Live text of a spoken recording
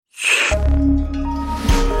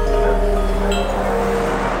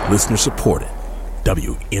Listener supported.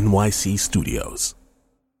 WNYC Studios.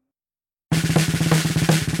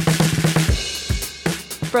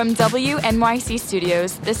 From WNYC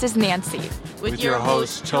Studios, this is Nancy. With your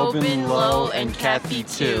hosts, Tobin Lowe and Kathy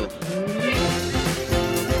Tu.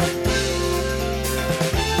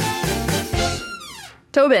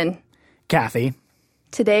 Tobin. Kathy.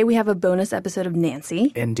 Today we have a bonus episode of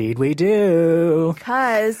Nancy. Indeed we do.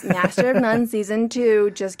 Because Master of None Season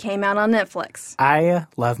 2 just came out on Netflix. I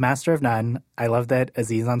love Master of None. I love that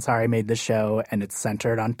Aziz Ansari made the show and it's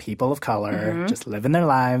centered on people of color, just living their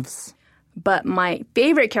lives. But my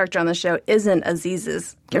favorite character on the show isn't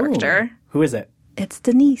Aziz's character. Ooh. Who is it? It's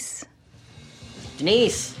Denise.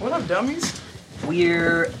 Denise. What up, dummies?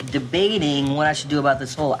 We're debating what I should do about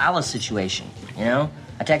this whole Alice situation, you know?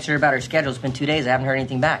 I texted her about her schedule. It's been 2 days. I haven't heard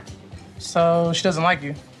anything back. So she doesn't like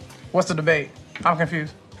you. What's the debate? I'm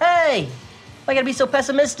confused. Hey! Why you gotta be so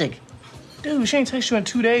pessimistic? Dude, she ain't text you in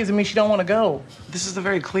 2 days. It means she don't want to go. This is a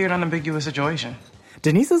very clear and unambiguous situation.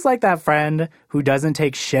 Denise is like that friend who doesn't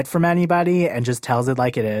take shit from anybody and just tells it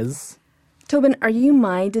like it is. Tobin, are you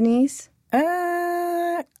my Denise?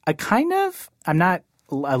 I'm not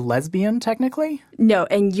a lesbian, technically. No,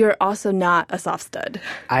 and you're also not a soft stud.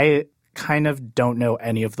 I kind of don't know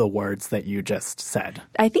any of the words that you just said.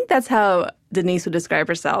 I think that's how Denise would describe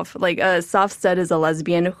herself. Like, a soft stud is a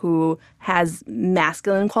lesbian who has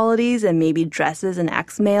masculine qualities and maybe dresses and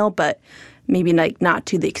acts male, but maybe like not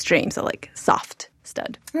to the extreme, so like soft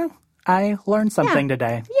stud. Well, I learned something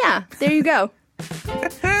today. Yeah, there you go.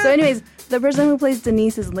 So anyways, the person who plays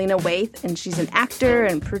Denise is Lena Waithe, and she's an actor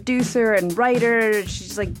and producer and writer. She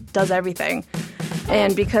just like does everything.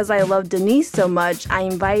 And because I love Denise so much, I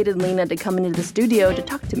invited Lena to come into the studio to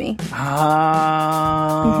talk to me. I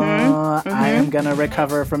am going to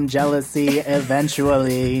recover from jealousy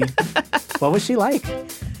eventually. What was she like?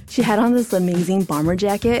 She had on this amazing bomber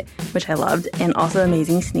jacket, which I loved, and also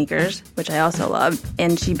amazing sneakers, which I also loved.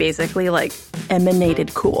 And she basically like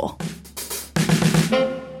emanated cool.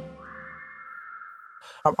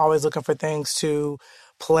 I'm always looking for things to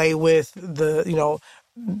play with the,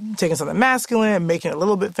 taking something masculine, making it a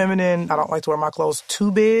little bit feminine. I don't like to wear my clothes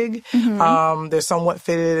too big. They're somewhat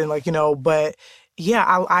fitted and but yeah,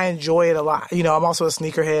 I enjoy it a lot. I'm also a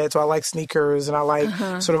sneakerhead, so I like sneakers and I like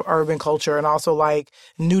sort of urban culture and also like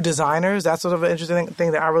new designers. That's sort of an interesting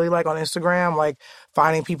thing that I really like on Instagram, like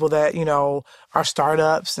finding people that, are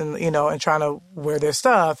startups and, and trying to wear their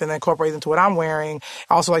stuff and then incorporate into what I'm wearing.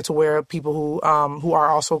 I also like to wear people who are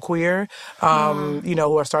also queer,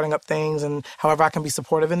 who are starting up things and however I can be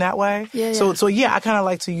supportive in that way. So I kind of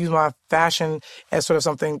like to use my fashion as sort of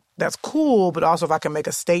something that's cool, but also if I can make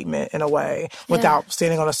a statement in a way without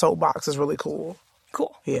standing on a soapbox is really cool.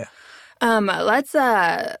 Cool. Yeah. Let's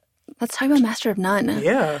talk about Master of None.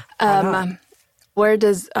 Yeah. Where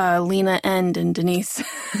does Lena end and Denise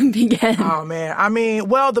begin? Oh, man. I mean,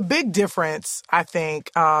 well, the big difference, I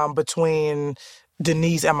think, between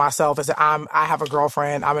Denise and myself is that I have a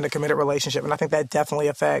girlfriend. I'm in a committed relationship, and I think that definitely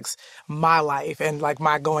affects my life and, like,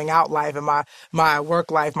 my going out life and my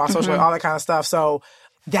work life, my social life, all that kind of stuff. So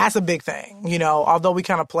that's a big thing, although we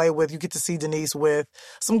kind of play with, you get to see Denise with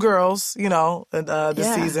some girls,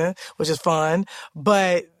 this season, which is fun.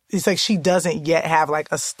 But it's like she doesn't yet have, like,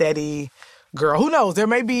 a steady girl. Who knows? There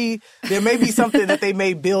may be something that they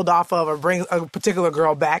may build off of or bring a particular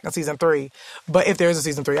girl back in season 3. But if there is a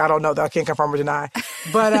season 3, I don't know. That I can't confirm or deny.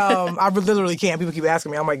 But I literally can't. People keep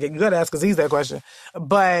asking me. I'm like, you got to ask Aziz that question.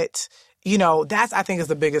 But that's, I think, is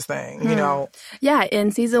the biggest thing, Yeah,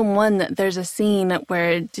 in season 1, there's a scene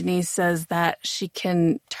where Denise says that she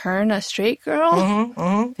can turn a straight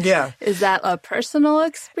girl. Yeah. Is that a personal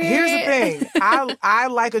experience? Here's the thing. I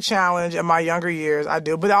like a challenge in my younger years. I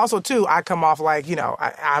do. But also, too, I come off like,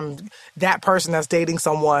 I'm that person that's dating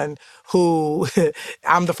someone who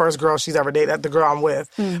I'm the first girl she's ever dated, the girl I'm with.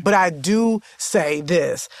 But I do say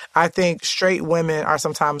this. I think straight women are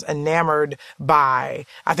sometimes enamored by,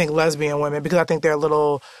 I think, lesbian women because I think they're a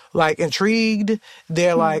little, like, intrigued.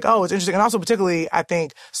 They're like, oh, it's interesting. And also particularly, I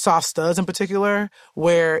think, soft studs in particular,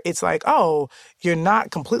 where it's like, oh, you're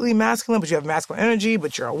not completely masculine, but you have masculine energy,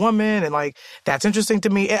 but you're a woman. And, like, that's interesting to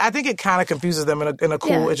me. And I think it kind of confuses them in a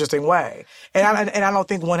cool, interesting way. And I don't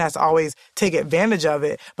think one has to always take advantage of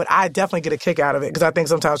it, but I definitely get a kick out of it because I think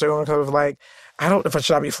sometimes they're going to kind of like,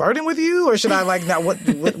 should I be flirting with you or should I like not? What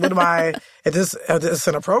am I? Is this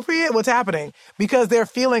inappropriate? What's happening? Because they're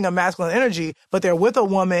feeling a masculine energy, but they're with a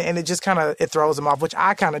woman, and it just it throws them off, which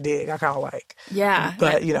I kind of dig. I kind of like. Yeah.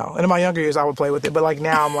 But and in my younger years, I would play with it, but like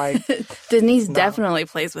now, I'm like. Denise definitely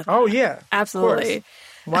plays with it. Oh yeah, absolutely.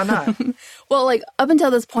 Why not? Well, like up until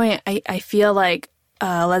this point, I feel like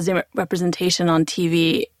lesbian representation on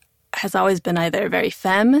TV has always been either very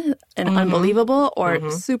femme and unbelievable or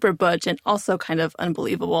super butch and also kind of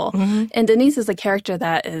unbelievable. And Denise is a character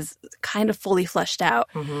that is kind of fully fleshed out.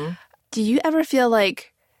 Do you ever feel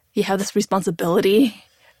like you have this responsibility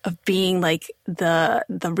of being like the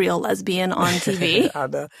real lesbian on TV? I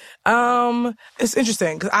know. It's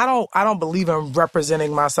interesting because I don't believe in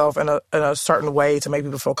representing myself in a certain way to make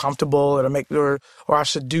people feel comfortable or I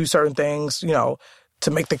should do certain things, to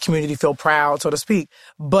make the community feel proud, so to speak.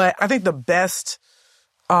 But I think the best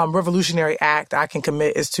revolutionary act I can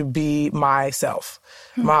commit is to be myself,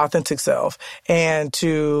 my authentic self, and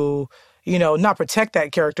to not protect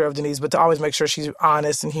that character of Denise, but to always make sure she's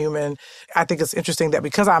honest and human. I think it's interesting that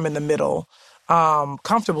because I'm in the middle,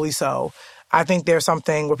 comfortably so, I think there's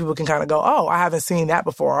something where people can kind of go, oh, I haven't seen that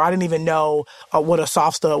before. Or I didn't even know what a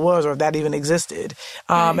soft stud was or if that even existed.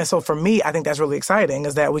 And so for me, I think that's really exciting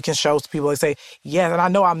is that we can show people and say, yes, and I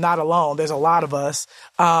know I'm not alone. There's a lot of us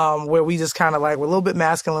where we just kind of like, we're a little bit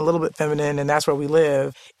masculine, a little bit feminine, and that's where we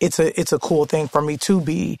live. It's a cool thing for me to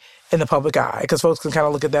be in the public eye because folks can kind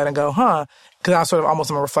of look at that and go, because I sort of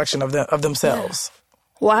almost am a reflection of themselves. Yeah.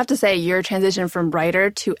 Well, I have to say, your transition from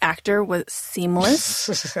writer to actor was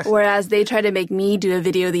seamless, whereas they tried to make me do a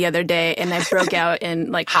video the other day, and I broke out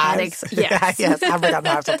in, like, panics. Yes. Yes, I broke out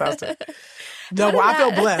in hives sometimes, too. No, well, I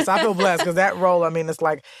feel blessed. I feel blessed, because that role, I mean, it's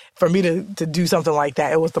like, for me to do something like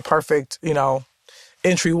that, it was the perfect,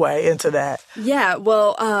 entryway into that. Yeah,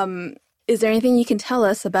 well, is there anything you can tell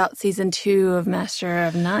us about season 2 of Master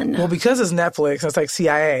of None? Well, because it's Netflix, and it's like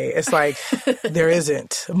CIA, it's like, there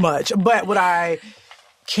isn't much. But what I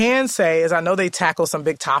can say is I know they tackle some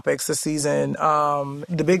big topics this season.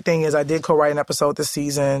 The big thing is I did co-write an episode this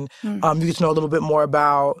season. You get to know a little bit more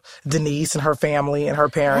about Denise and her family and her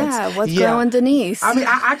parents. Yeah, what's going on, Denise? I mean,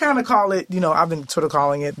 I kind of call it, I've been sort of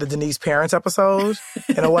calling it the Denise parents episode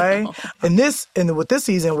in a way. And with this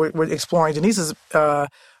season, we're exploring Denise's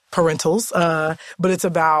parentals, but it's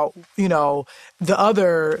about, the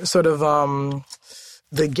other sort of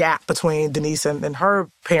the gap between Denise and her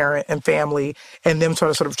parent and family and them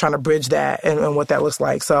sort of trying to bridge that and what that looks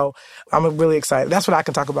like. So I'm really excited. That's what I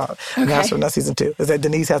can talk about in Master of None season 2, is that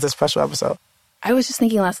Denise has a special episode. I was just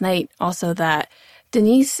thinking last night also that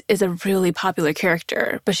Denise is a really popular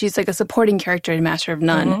character, but she's like a supporting character in Master of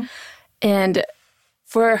None. And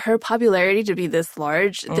for her popularity to be this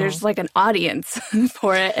large, there's like an audience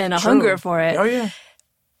for it and a hunger for it. Oh, yeah.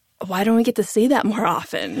 Why don't we get to see that more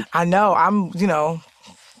often? I know. I'm,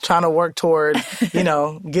 trying to work toward,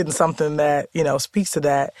 getting something that, speaks to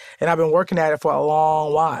that. And I've been working at it for a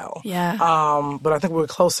long while. Yeah. But I think we're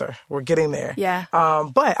closer. We're getting there. Yeah.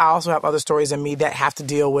 But I also have other stories in me that have to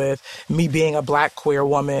deal with me being a Black queer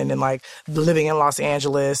woman and like living in Los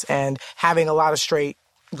Angeles and having a lot of straight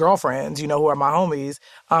girlfriends, who are my homies.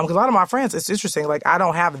 Because a lot of my friends, it's interesting, like I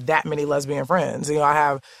don't have that many lesbian friends. I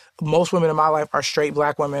have most women in my life are straight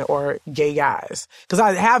Black women or gay guys. Because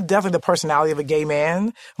I have definitely the personality of a gay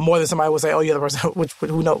man more than somebody would say, oh, you're the person,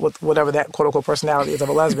 who knows whatever that quote unquote personality is of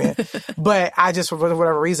a lesbian. But I just, for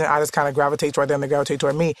whatever reason, I just kind of gravitate toward them, they gravitate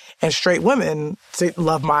toward me. And straight women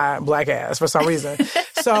love my Black ass for some reason.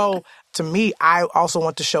 So to me, I also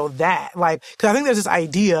want to show that. Like, because I think there's this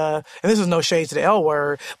idea, and this was no shade to the L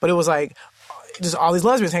word, but it was like, just all these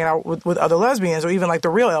lesbians hanging out with other lesbians, or even like the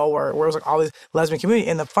real L word, where it was like all this lesbian community.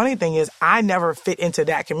 And the funny thing is, I never fit into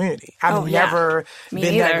that community. I've never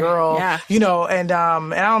been that girl, and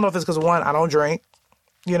I don't know if it's because, one, I don't drink,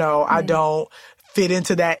 I don't fit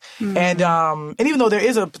into that. And even though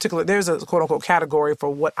there's a quote unquote category for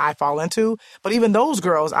what I fall into, but even those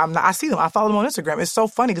girls, I see them, I follow them on Instagram. It's so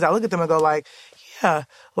funny because I look at them and go like, yeah,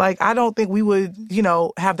 like I don't think we would,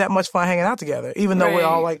 have that much fun hanging out together, even though we're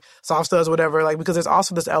all like soft studs, whatever. Like, because there's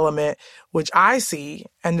also this element which I see,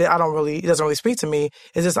 and it doesn't really speak to me,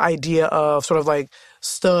 is this idea of sort of like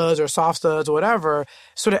studs or soft studs or whatever,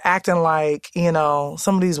 sort of acting like,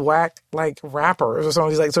 some of these whack like rappers or some of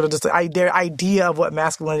these like sort of just their idea of what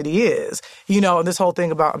masculinity is, and this whole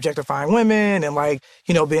thing about objectifying women and like,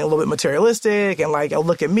 being a little bit materialistic and like, oh,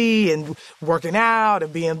 look at me and working out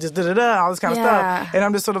and being just all this kind of stuff. And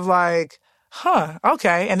I'm just sort of like,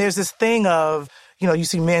 okay. And there's this thing of, you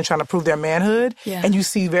see men trying to prove their manhood, and you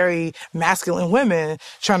see very masculine women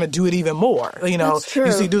trying to do it even more. That's true.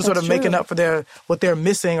 You see dudes sort of making up for what they're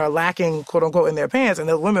missing or lacking, quote unquote, in their pants, and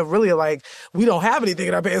the women really are like, we don't have anything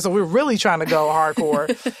in our pants, so we're really trying to go hardcore.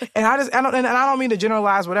 And I don't mean to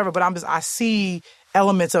generalize whatever, but I see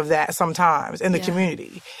elements of that sometimes in the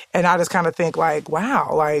community, and I just kind of think like,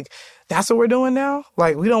 wow, like that's what we're doing now.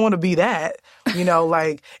 Like, we don't want to be that.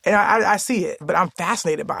 Like, and I see it, but I'm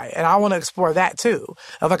fascinated by it. And I want to explore that too,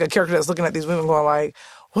 of like a character that's looking at these women going like,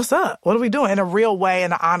 what's up? What are we doing? In a real way,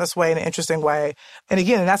 in an honest way, in an interesting way. And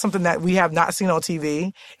again, that's something that we have not seen on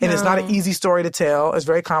TV. And it's not an easy story to tell. It's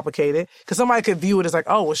very complicated. Because somebody could view it as like,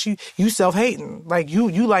 oh, well, you self-hating. Like,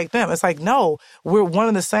 you like them. It's like, no, we're one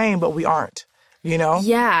and the same, but we aren't. You know?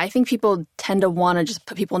 Yeah, I think people tend to want to just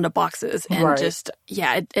put people into boxes and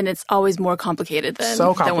and it's always more complicated than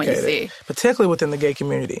what you see. Particularly within the gay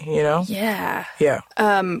community, you know? Yeah. Yeah.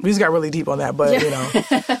 We just got really deep on that, but, you know,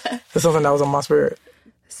 it's something that was on my spirit.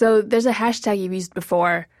 So there's a hashtag you've used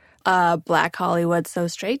before, Black Hollywood So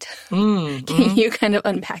Straight. Can you kind of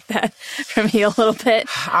unpack that for me a little bit?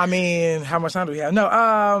 I mean, how much time do we have? No,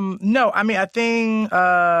 I mean, I think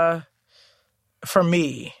for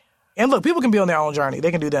me... And look, people can be on their own journey.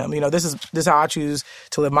 They can do them. You know, this is how I choose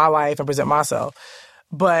to live my life and present myself.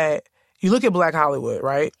 But you look at Black Hollywood,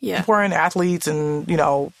 right? Yeah. Foreign athletes and, you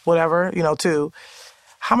know, whatever, you know, too.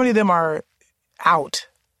 How many of them are out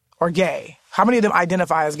or gay? How many of them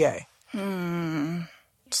identify as gay?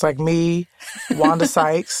 It's like me, Wanda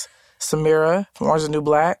Sykes, Samira from Orange is the New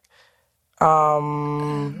Black,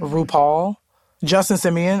 RuPaul, Justin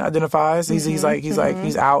Simien identifies. He's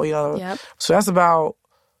out, you know. Yep. So that's about...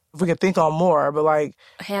 If we could think on more, but like...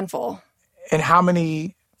 A handful. And how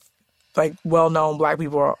many, like, well-known Black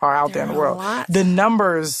people are out there in the world. Lot. The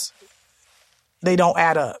numbers, they don't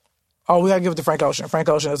add up. Oh, we got to give it to Frank Ocean. Frank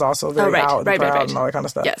Ocean is also very out and proud and all that kind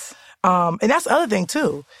of stuff. Yes. And that's the other thing,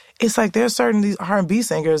 too. It's like there's certain these R&B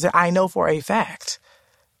singers that I know for a fact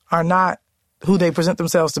are not who they present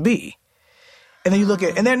themselves to be. And then you look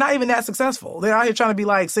at... And they're not even that successful. They're out here trying to be,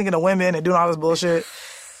 like, singing to women and doing all this bullshit.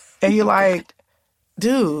 And you're like...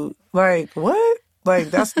 Dude, like, what? Like,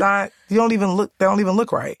 that's not, they don't even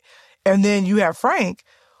look right. And then you have Frank,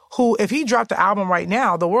 who, if he dropped the album right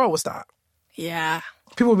now, the world would stop. Yeah.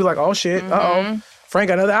 People would be like, oh shit, Frank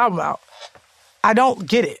got another album out. I don't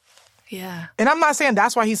get it. Yeah. And I'm not saying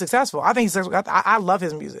that's why he's successful. I think he's successful. I love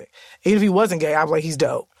his music. Even if he wasn't gay, I'm like, he's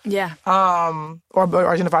dope. Yeah. Or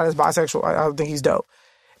identified as bisexual, I think he's dope.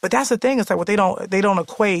 But that's the thing, it's like, what they don't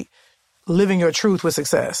equate living your truth with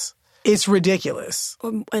success. It's ridiculous.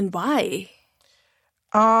 And why?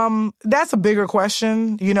 That's a bigger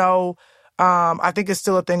question. You know, I think it's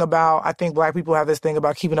still a thing about, I think Black people have this thing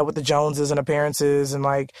about keeping up with the Joneses and appearances and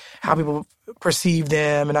like how people perceive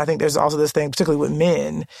them. And I think there's also this thing, particularly with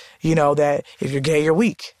men, you know, that if you're gay, you're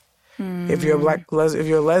weak. If you're if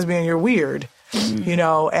you're a lesbian, you're weird. You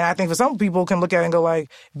know, and I think for some people can look at it and go like,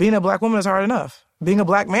 being a Black woman is hard enough. Being a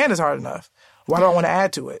Black man is hard enough. Why do I want to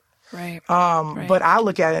add to it? Right. But I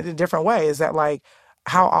look at it in a different way. Is that like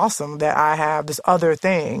how awesome that I have this other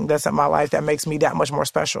thing that's in my life that makes me that much more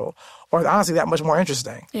special, or honestly that much more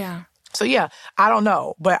interesting. Yeah. So yeah, I don't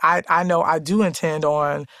know, but I know I do intend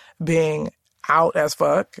on being out as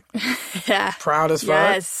fuck, proud as fuck,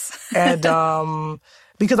 yes, and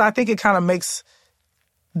because I think it kind of makes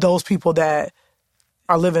those people that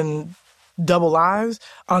are living double lives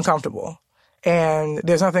uncomfortable, and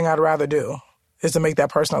there's nothing I'd rather do. Is to make that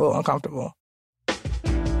person a little uncomfortable.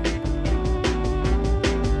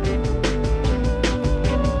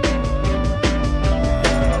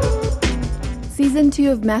 Season 2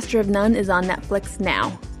 of Master of None is on Netflix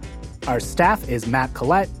now. Our staff is Matt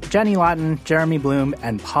Collette, Jenny Lawton, Jeremy Bloom,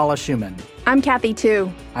 and Paula Schumann. I'm Kathy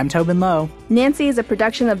Tu. I'm Tobin Lowe. Nancy is a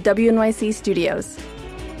production of WNYC Studios.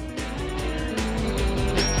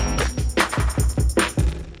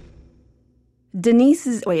 Denise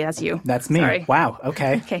is... Wait, that's you. That's me. Sorry. Wow.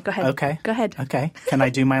 Okay. Okay, go ahead. Okay. Go ahead. Okay. Can I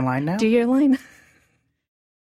do my line now? Do your line.